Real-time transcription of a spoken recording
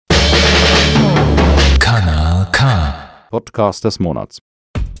Podcast des Monats.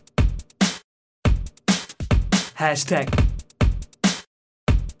 Hashtag.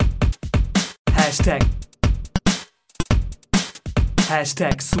 Hashtag.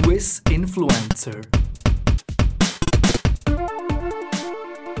 Hashtag Swiss Influencer.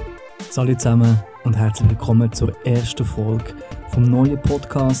 Salut zusammen und herzlich willkommen zur ersten Folge vom neuen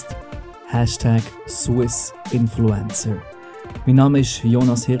Podcast Hashtag Swiss Influencer. Mein Name ist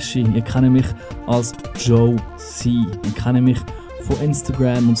Jonas Hirschi, ihr kennt mich als Joe C. Ihr kennt mich von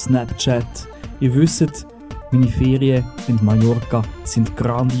Instagram und Snapchat. Ihr wisst, meine Ferien in Mallorca sind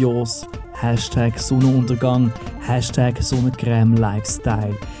grandios. Hashtag Sonnenuntergang, Hashtag Sonnencreme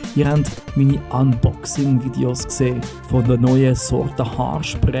Lifestyle. Ihr habt meine Unboxing-Videos gesehen von der neuen Sorte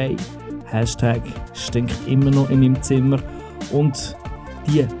Haarspray. Hashtag stinkt immer noch in meinem Zimmer. Und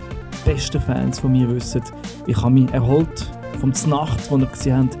die besten Fans von mir wissen, ich habe mich erholt vom Znacht, das ihr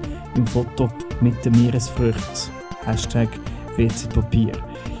gesehen habt im Foto mit den Meeresfrüchten. Hashtag WC-Papier.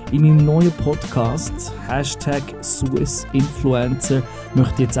 In meinem neuen Podcast, Hashtag Swiss Influencer,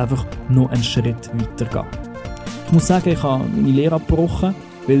 möchte ich jetzt einfach noch einen Schritt weitergehen. Ich muss sagen, ich habe meine Lehre abgebrochen,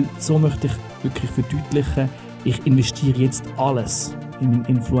 weil so möchte ich wirklich verdeutlichen, ich investiere jetzt alles in meinen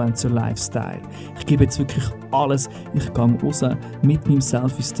Influencer-Lifestyle. Ich gebe jetzt wirklich alles. Ich gehe raus mit meinem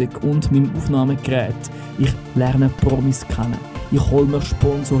Selfie-Stick und meinem Aufnahmegerät. Ich lerne Promis kennen. Ich hole mir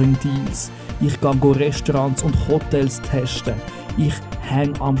Sponsoring-Deals. Ich gehe Restaurants und Hotels testen. Ich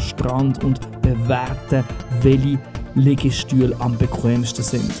hänge am Strand und bewerte, welche Liegestühle am bequemsten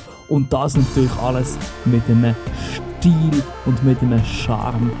sind. Und das natürlich alles mit einem Stil und mit einem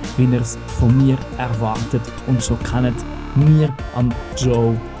Charme, wie ihr es von mir erwartet und schon kennt. Mir am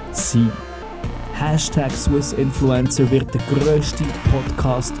Joe C. Hashtag Swiss Influencer wird der grösste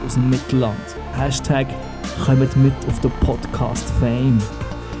Podcast aus dem Mittelland. Hashtag kommt mit auf den Podcast Fame.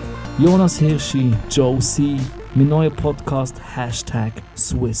 Jonas Hirschi, Joe C. Mein neuer Podcast, Hashtag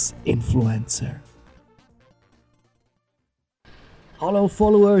Swiss Influencer. Hallo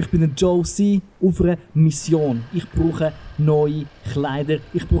Follower, ich bin der Joe C. auf einer Mission. Ich brauche neue Kleider.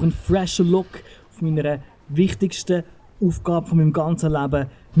 Ich brauche einen freshen Look auf meiner wichtigsten Aufgabe von meinem ganzen Leben.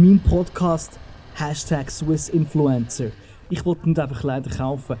 Mein Podcast, Hashtag Swiss Influencer. Ich wollte nicht einfach Kleider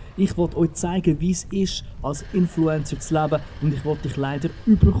kaufen. Ich wollte euch zeigen, wie es ist, als Influencer zu leben. Und ich wollte die Kleider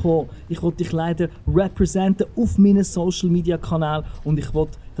überkommen. Ich wollte die Kleider representen auf meinen Social Media Kanal. Und ich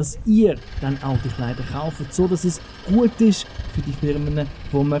wollte, dass ihr dann auch die Kleider kauft, so dass es gut ist für die Firmen,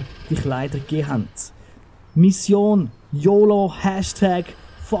 wo mir die Kleider gegeben haben. Mission, YOLO, Hashtag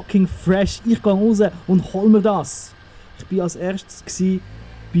fucking fresh. Ich gehe raus und hol mir das. Ich war als erstes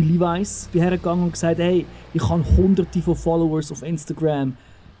bei Levi's, bin hergegangen und gesagt, hey, ich habe hunderte von Followers auf Instagram.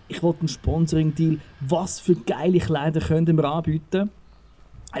 Ich wollte einen Sponsoring-Deal. Was für geile Kleider könnt ihr mir anbieten?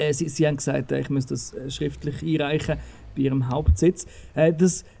 Sie haben gesagt, ich muss das schriftlich einreichen bei ihrem Hauptsitz.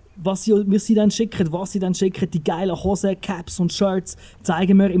 Was sie dann schicken, die geilen Hosen, Caps und Shirts,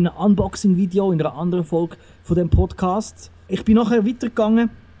 zeigen wir in einem Unboxing-Video in einer anderen Folge von dem Podcast. Ich bin nachher weitergegangen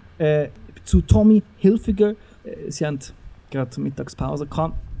zu Tommy Hilfiger. Sie haben gerade Mittagspause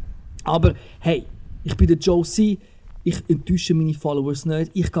gehabt. Aber hey, ich bin der Joe C. Ich enttäusche meine Followers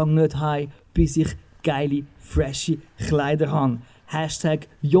nicht. Ich gehe nicht heim, bis ich geile, freshe Kleider habe. Hashtag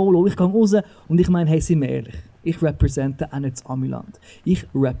YOLO. Ich gehe raus und ich meine, hey, sind wir ehrlich. Ich repräsente auch nicht das Amiland. Ich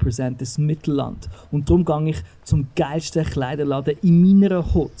repräsente das Mittelland. Und darum gehe ich zum geilsten Kleiderladen in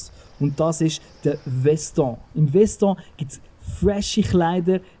meiner Hut. Und das ist der Veston. Im Veston gibt es frische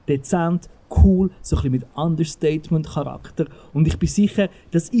Kleider, dezent, cool, so ein bisschen mit Understatement-Charakter. Und ich bin sicher,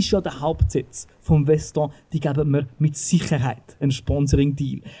 das ist ja der Hauptsitz vom Veston. Die geben mir mit Sicherheit einen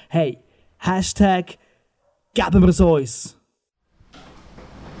Sponsoring-Deal. Hey, Hashtag geben wir es uns.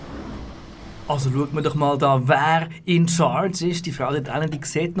 Also schaut mir doch mal da, wer in charge ist. Die Frau dort hinten, die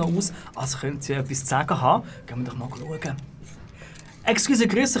sieht noch aus, als könnte sie etwas zu sagen haben. Gehen wir doch mal schauen. Excuse,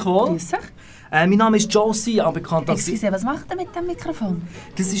 grüß dich wohl. Grüß dich. Mein Name ist Joe C., auch bekannt als... Excuse, was macht er mit dem Mikrofon?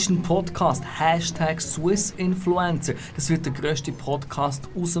 Das ist ein Podcast, Hashtag Swiss Influencer. Das wird der grösste Podcast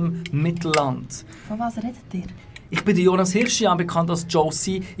aus dem Mittelland. Von was redet ihr? Ich bin der Jonas Hirschi, auch bekannt als Joe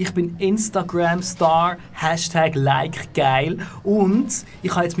C. Ich bin Instagram-Star, Hashtag LikeGeil. Und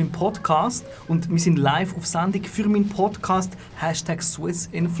ich habe jetzt meinen Podcast und wir sind live auf Sendung für meinen Podcast, Hashtag Swiss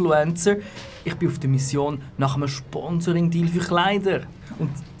Influencer. Ich bin auf der Mission nach einem Sponsoring-Deal für Kleider. Und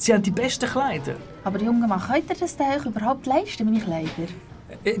sie haben die besten Kleider. Aber Junge, könnt ihr das denn euch überhaupt leisten, meine Kleider?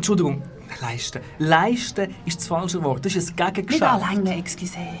 Entschuldigung, leisten. Leisten ist das falsche Wort. Das ist ein Gegengeschäft. Nicht anlängen,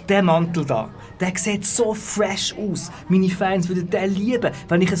 excuse. Der Mantel da, der sieht so fresh aus. Meine Fans würden den lieben,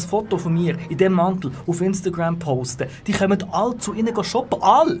 wenn ich ein Foto von mir in diesem Mantel auf Instagram poste. Die kommen alle zu ihnen shoppen.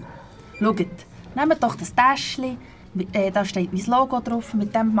 Alle! Schaut, nehmt doch das Täschchen, Da steht mein Logo drauf.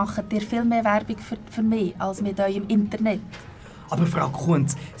 Mit dem macht ihr viel mehr Werbung für mich als mit eurem Internet. Aber Frau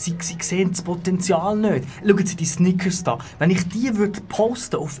Kunz, Sie sehen das Potenzial nicht. Schauen Sie die Snickers da. Wenn ich die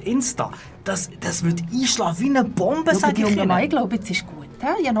posten auf Insta, das würde einschlagen wie eine Bombe, sage ich Ihnen. Ich glaube, jetzt ist gut.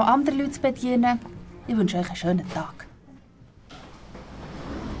 Ich habe noch andere Leute zu bedienen. Ich wünsche euch einen schönen Tag.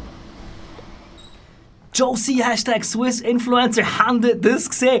 Josie, Hashtag Swiss Influencer, habt ihr das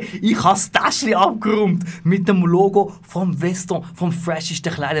gesehen? Ich habe das Täschchen abgeräumt mit dem Logo vom Weston, vom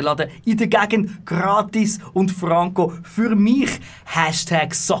freshesten Kleiderladen in der Gegend, gratis und franco für mich.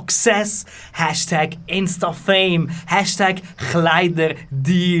 Hashtag Success, Hashtag Instafame, Hashtag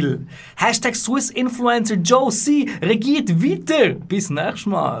Kleiderdeal. Hashtag Swiss Influencer Josie regiert weiter. Bis nächstes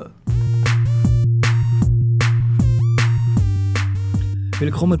Mal.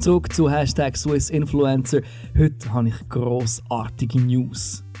 Willkommen zurück zu Hashtag Swiss Influencer. Heute habe ich grossartige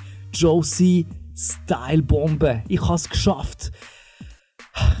News. Josie Style-Bombe. Ich habe es geschafft.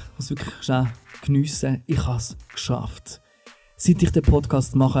 Ich muss wirklich schnell geniessen. Ich habe es geschafft. Seit ich den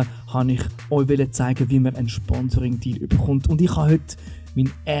Podcast mache, wollte ich euch zeigen, wie man einen Sponsoring-Deal bekommt. Und ich habe heute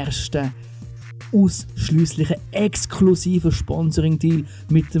meinen ersten ausschliesslichen, exklusiven Sponsoring-Deal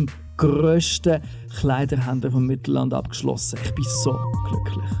mit dem grössten Kleiderhändler vom Mittelland abgeschlossen. Ich bin so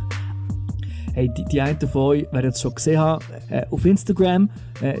glücklich. Hey, die einen von euch werden es schon gesehen haben, auf Instagram,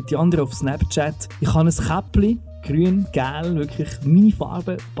 die anderen auf Snapchat. Ich habe ein Käppli, grün, gelb, wirklich meine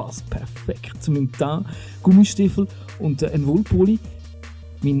Farbe, passt perfekt zu meinem Teint. Gummistiefel und ein Wollpulli.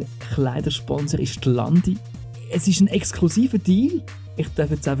 Mein Kleidersponsor ist die Landi. Es ist ein exklusiver Deal. Ich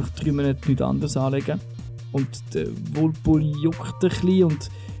darf jetzt einfach 3 Monate nichts anderes anlegen. Und der Wollpulli juckt ein bisschen und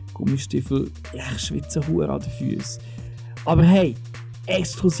Gummistiefel, ja, ich schwitze hure an den Füßen. Aber hey,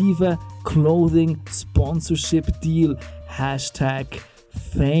 exklusive Clothing Sponsorship Deal, Hashtag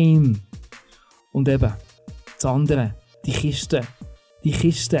Fame. Und eben, das andere, die Kiste.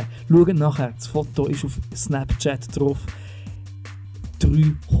 Schaut nachher, das Foto ist auf Snapchat drauf.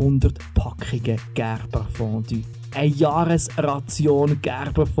 300 Packungen Gerber Fondue. Eine Jahresration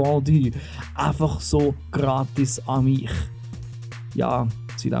Gerber Fondue. Einfach so gratis an mich. Ja,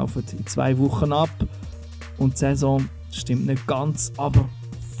 sie laufen in 2 Wochen ab und die Saison stimmt nicht ganz, aber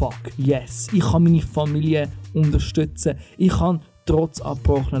fuck yes. Ich kann meine Familie unterstützen, ich kann trotz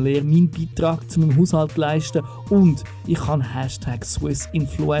abgebrochener Lehre meinen Beitrag zu meinem Haushalt leisten und ich kann Hashtag Swiss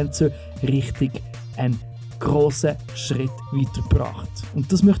Influencer richtig einen grossen Schritt weitergebracht.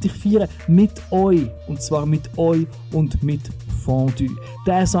 Und das möchte ich feiern mit euch, und zwar mit euch und mit Fondue.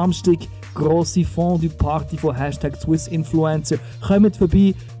 Der Samstag grosse Fondue-Party von Hashtag Swiss Influencer. Kommt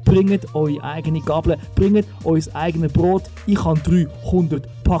vorbei, bringt eure eigene Gabel, bringt euer eigenes Brot. Ich habe 300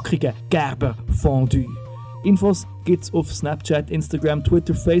 Packungen Gerber Fondue. Infos gibt's auf Snapchat, Instagram,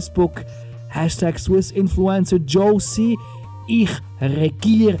 Twitter, Facebook. Hashtag Swiss Influencer Josie. Ich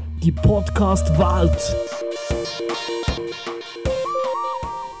regiere die Podcast-Welt.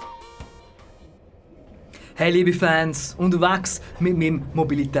 Hey liebe Fans, unterwegs mit meinem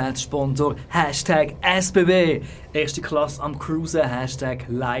Mobilitätssponsor Hashtag SBB. Erste Klasse am Cruisen, Hashtag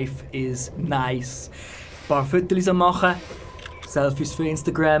Life is nice. Ein paar Fotos am machen, Selfies für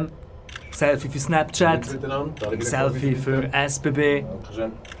Instagram, Selfie für Snapchat, Selfie für SBB.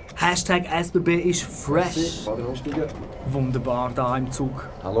 Hashtag SBB ist fresh. Wunderbar, da im Zug.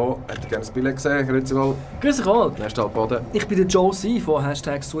 Hallo, hättet ihr gerne das Billett gesehen? Grüezi wohl. Grüß wohl. Nächster Boden. Ich bin der Josie von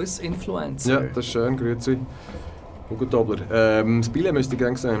Hashtag Swiss Influencer. Ja, das ist schön, grüezi. Hugo Dobler. Das Billett müsst ihr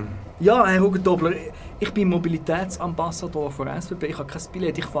gerne sehen. Ja, Herr Hugo Dobler, ich bin Mobilitätsambassador von SBB. Ich habe kein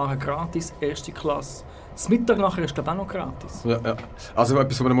Billett, ich fahre gratis, erste Klasse. Das Mittag nachher ist, glaube ich, auch noch gratis. Ja, ja. Also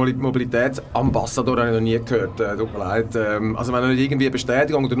etwas von einem Mobilitätsambassador habe ich noch nie gehört. Tut mir leid. Also wenn ihr nicht irgendwie eine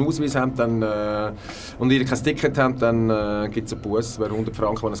Bestätigung oder einen Ausweis habt und ihr kein Ticket habt, dann gibt es einen Bus. Wer 100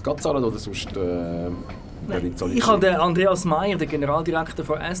 Franken, wenn ihr es gerade zahlt, oder sonst... Ich habe den Andreas Meyer, den Generaldirektor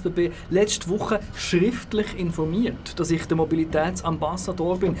von SBB, letzte Woche schriftlich informiert, dass ich der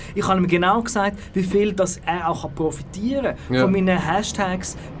Mobilitätsambassador bin. Ich habe ihm genau gesagt, wie viel dass er auch profitieren kann von meinen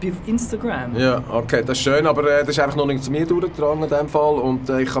Hashtags auf Instagram. Ja, okay, das ist schön, aber das ist einfach noch nicht zu mir durchgetragen in diesem Fall und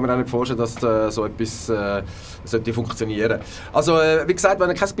ich kann mir auch nicht vorstellen, dass so etwas sollte funktionieren. Also wie gesagt, wenn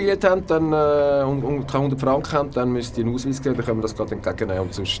ihr kein Billett habt und keine 100 Franken habt, dann müsst ihr einen Ausweis geben, dann können wir das gerade entgegennehmen.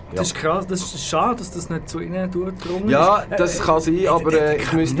 Und sonst, ja. Das ist krass, das ist schade, dass das nicht zu Ihnen durchgedrungen ist. Ja, das kann sein, aber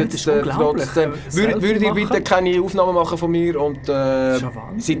ich müsste jetzt trotzdem... Würdet ihr bitte keine Aufnahmen machen von mir und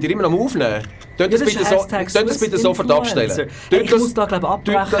seid ihr immer noch am Aufnehmen? Könnt das bitte sofort abstellen. Ich muss da glaube ich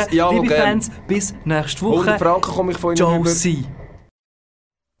abbrechen. Ja, liebe Fans, bis nächste Woche. 100 Franken komme ich von Ihnen rüber. Josie.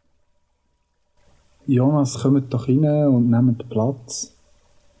 Jonas, kommt doch rein und nehmt Platz.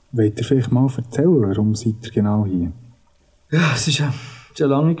 Wollt ihr vielleicht mal erzählen, warum seid ihr genau hier? Ja, es ist eine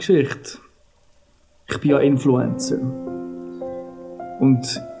lange Geschichte. Ich bin ja Influencer.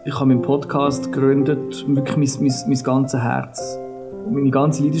 Und ich habe meinen Podcast gegründet, wirklich mein ganzes Herz und meine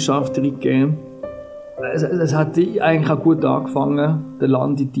ganze Leidenschaft reingegeben. Es hat eigentlich auch gut angefangen, der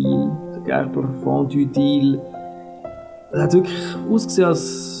Landi-Deal, der Gerber-Fondue-Deal. Es hat wirklich ausgesehen,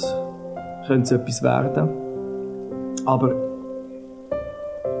 als könnte es etwas werden. Aber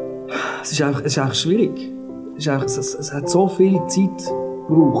es ist einfach schwierig. Es hat so viel Zeit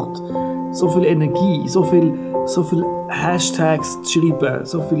gebraucht, so viel Energie, so viel Hashtags zu schreiben,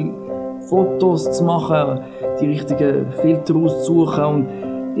 so viele Fotos zu machen, die richtigen Filter auszusuchen. Und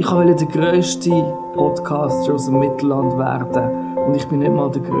ich wollte der grösste Podcaster aus dem Mittelland werden. Und ich bin nicht mal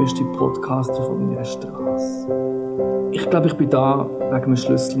der grösste Podcaster von meiner Straße. Ich glaube, ich bin da wegen einem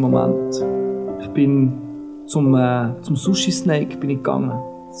Schlüsselmoment. Ich bin zum Sushi Snake bin ich gegangen.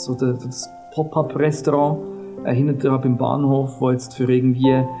 So das Pop-up-Restaurant hinten beim Bahnhof, wo jetzt für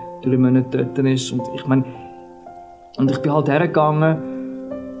irgendwie 3 Monate dort ist. Und ich bin halt hergegangen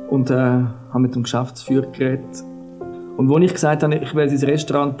und habe mit dem Geschäftsführer geredet. Und als ich gesagt habe, ich will sein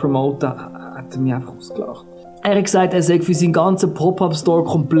Restaurant promoten, hat er mich einfach ausgelacht. Er hat gesagt, er sei für seinen ganzen Pop-up-Store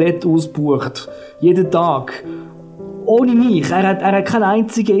komplett ausgebucht. Jeden Tag. Ohne mich. Er hat keinen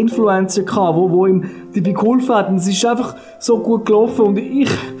einzigen Influencer gehabt, wo ihm dabei geholfen hat. Und es ist einfach so gut gelaufen. Und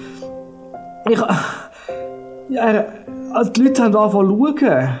also die Leute haben angefangen zu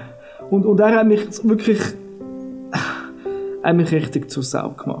schauen. Und er hat mich wirklich richtig zur Sau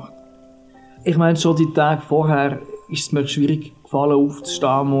gemacht. Ich meine, schon die Tage vorher ist es mir schwierig gefallen, aufzustehen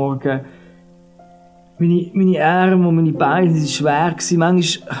am Morgen. Meine Arme und meine Beine waren schwer.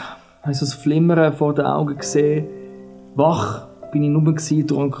 Manchmal habe ich so das Flimmern vor den Augen gesehen. Wach bin ich nur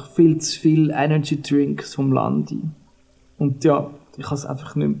getrunken, viel zu viele Energy Drinks vom Landi. Und ja, ich habe es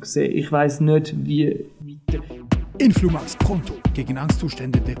einfach nicht mehr gesehen. Ich weiss nicht, wie weiter. Influmax Pronto gegen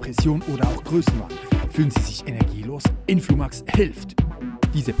Angstzustände, Depression oder auch Größenwahn. Fühlen Sie sich energielos? Influmax hilft.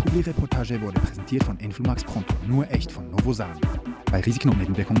 Diese Publi-Reportage wurde präsentiert von Influmax Pronto, nur echt von Novosan. Bei Risiken und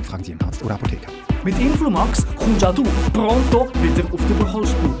Nebenwirkungen fragen Sie Ihren Arzt oder Apotheker. Mit Influmax kommst auch du pronto wieder auf die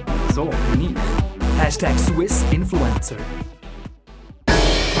Überholspur. So bin ich. #SwissInfluencer.